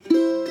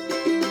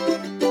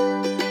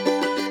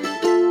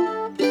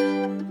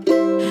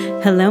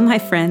Hello, my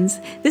friends.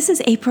 This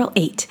is April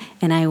 8,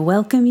 and I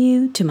welcome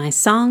you to my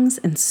Songs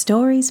and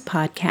Stories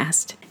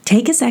podcast.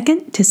 Take a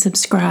second to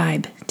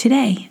subscribe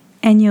today,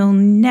 and you'll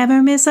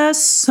never miss a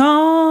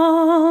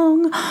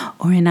song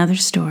or another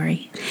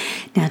story.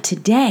 Now,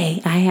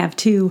 today I have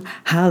 2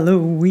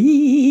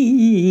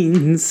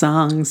 Halloween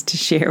songs to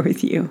share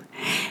with you.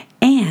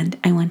 And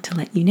I want to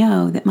let you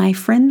know that my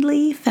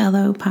friendly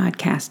fellow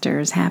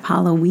podcasters have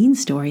Halloween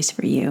stories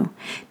for you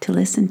to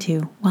listen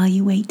to while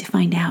you wait to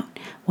find out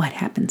what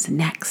happens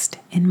next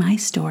in my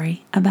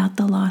story about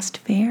the Lost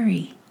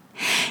Fairy.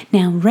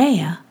 Now,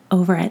 Rhea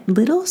over at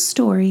Little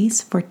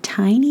Stories for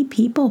Tiny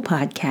People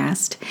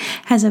podcast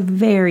has a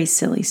very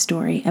silly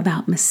story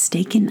about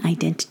mistaken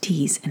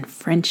identities and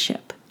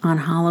friendship on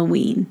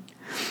Halloween.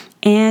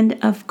 And,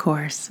 of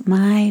course,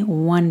 my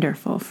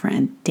wonderful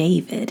friend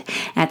David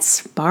at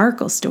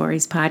Sparkle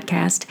Stories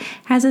podcast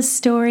has a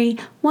story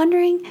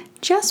wondering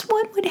just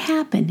what would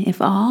happen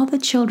if all the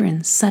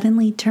children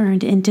suddenly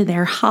turned into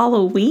their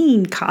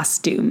Halloween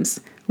costumes.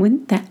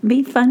 Wouldn't that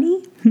be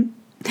funny?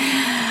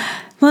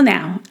 Well,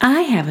 now,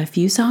 I have a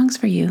few songs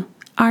for you.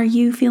 Are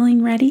you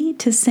feeling ready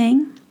to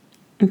sing?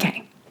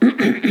 Okay.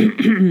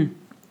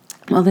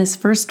 Well, this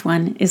first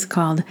one is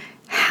called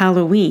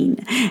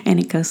Halloween, and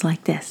it goes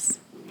like this.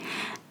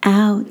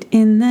 Out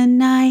in the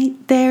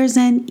night, there's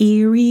an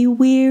eerie,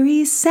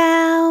 weary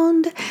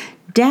sound,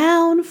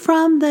 down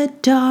from the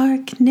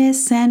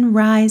darkness and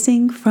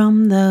rising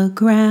from the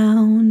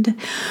ground.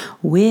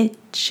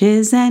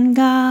 Witches and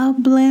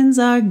goblins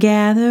are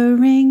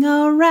gathering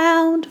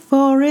around,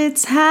 for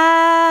it's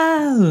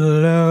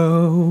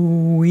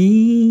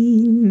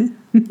Halloween.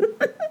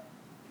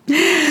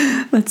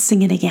 Let's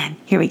sing it again.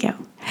 Here we go.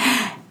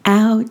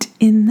 Out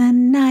in the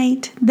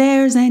night,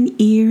 there's an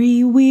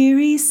eerie,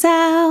 weary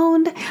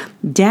sound,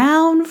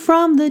 down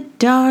from the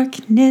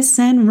darkness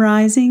and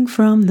rising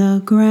from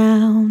the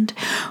ground.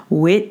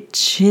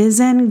 Witches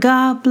and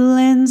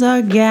goblins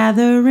are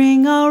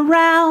gathering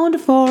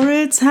around, for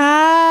it's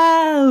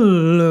Halloween.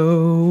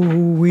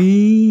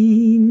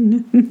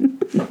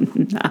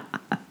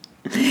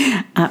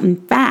 In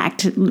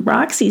fact,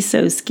 Roxy's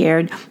so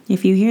scared,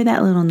 if you hear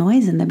that little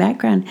noise in the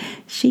background,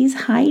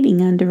 she's hiding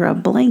under a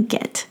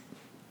blanket.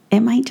 It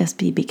might just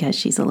be because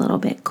she's a little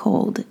bit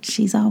cold.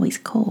 She's always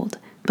cold.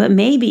 But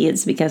maybe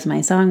it's because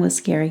my song was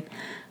scary.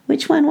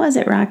 Which one was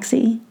it,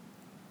 Roxy?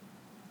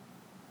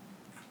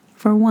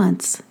 For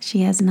once,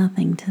 she has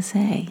nothing to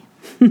say.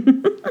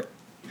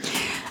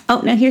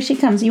 Oh, now here she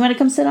comes. You want to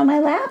come sit on my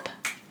lap?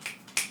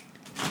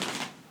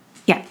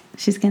 Yeah,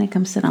 she's going to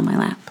come sit on my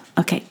lap.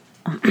 Okay,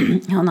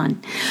 hold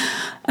on.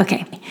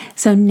 Okay,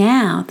 so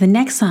now the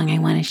next song I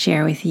want to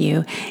share with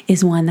you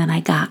is one that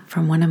I got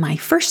from one of my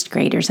first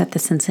graders at the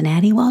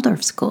Cincinnati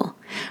Waldorf School.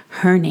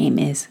 Her name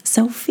is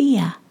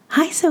Sophia.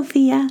 Hi,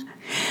 Sophia.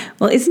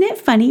 Well, isn't it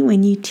funny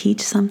when you teach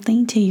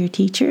something to your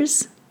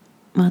teachers?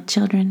 Well,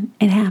 children,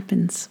 it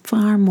happens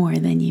far more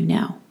than you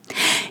know.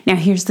 Now,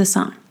 here's the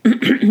song.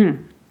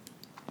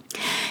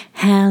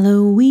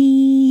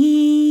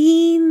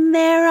 Halloween,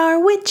 there are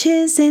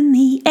witches in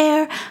the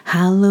air.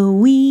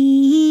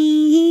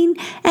 Halloween,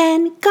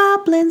 and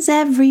goblins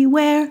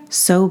everywhere.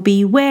 So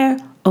beware,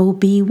 oh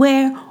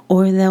beware,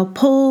 or they'll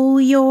pull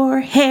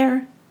your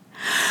hair.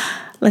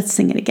 Let's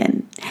sing it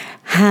again.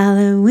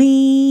 Halloween,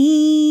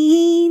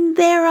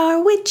 there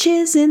are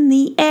witches in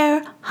the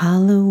air.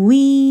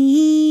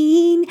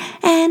 Halloween,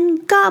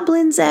 and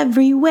goblins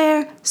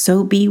everywhere.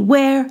 So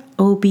beware,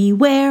 oh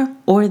beware,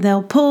 or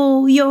they'll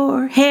pull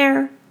your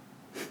hair.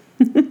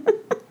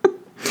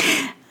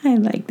 I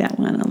like that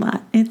one a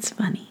lot. It's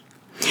funny.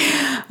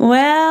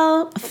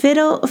 Well,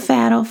 fiddle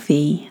faddle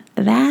fee,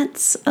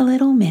 that's a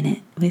little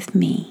minute with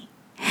me.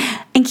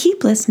 And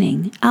keep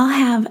listening. I'll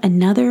have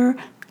another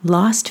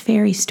Lost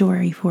Fairy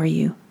story for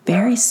you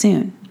very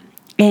soon.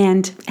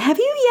 And have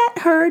you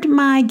yet heard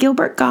my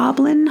Gilbert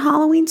Goblin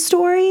Halloween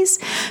stories?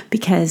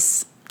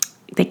 Because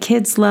the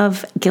kids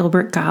love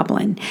Gilbert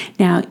Goblin.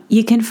 Now,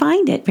 you can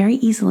find it very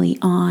easily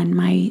on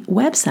my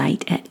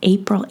website at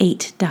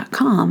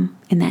april8.com,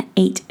 and that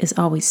 8 is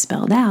always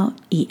spelled out,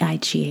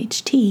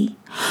 E-I-G-H-T.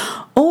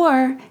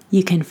 Or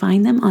you can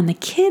find them on the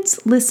Kids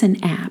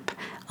Listen app,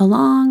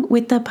 along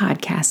with the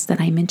podcast that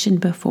I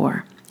mentioned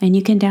before. And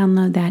you can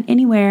download that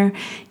anywhere.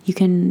 You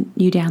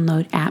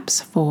download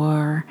apps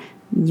for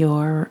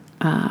your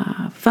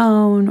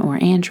phone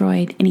or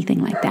Android,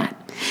 anything like that.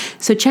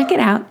 So check it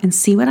out and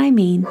see what I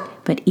mean.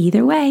 But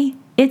either way,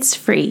 it's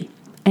free.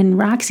 And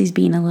Roxy's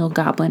being a little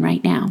goblin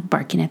right now,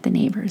 barking at the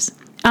neighbors.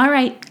 All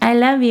right, I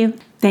love you.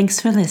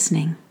 Thanks for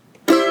listening.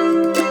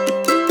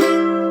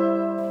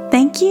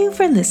 Thank you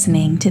for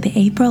listening to the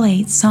April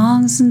 8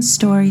 Songs and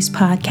Stories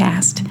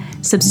podcast.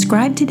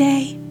 Subscribe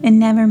today and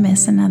never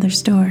miss another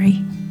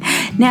story.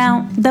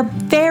 Now, the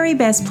very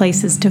best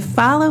places to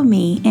follow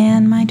me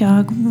and my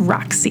dog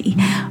Roxy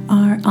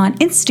are on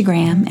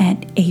Instagram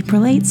at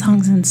April 8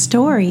 Songs and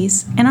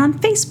Stories and on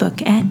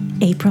Facebook at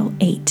April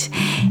 8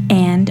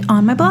 and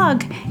on my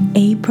blog,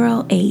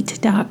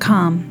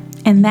 april8.com.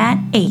 And that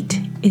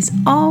 8 is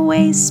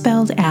always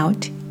spelled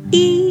out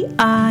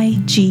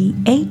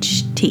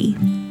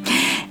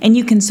And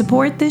you can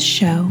support this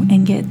show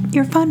and get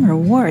your fun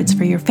rewards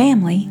for your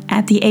family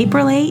at the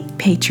April 8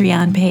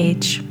 Patreon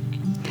page.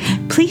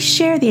 Please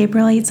share the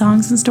April 8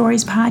 Songs and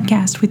Stories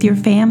podcast with your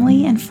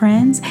family and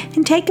friends,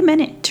 and take a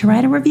minute to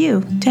write a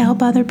review to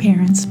help other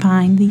parents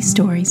find these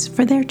stories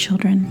for their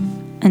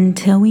children.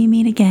 Until we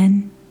meet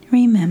again,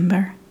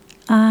 remember,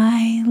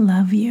 I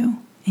love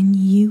you, and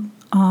you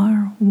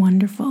are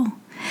wonderful,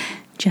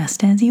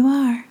 just as you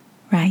are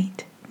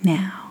right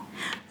now.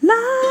 La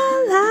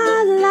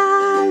la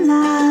la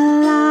la.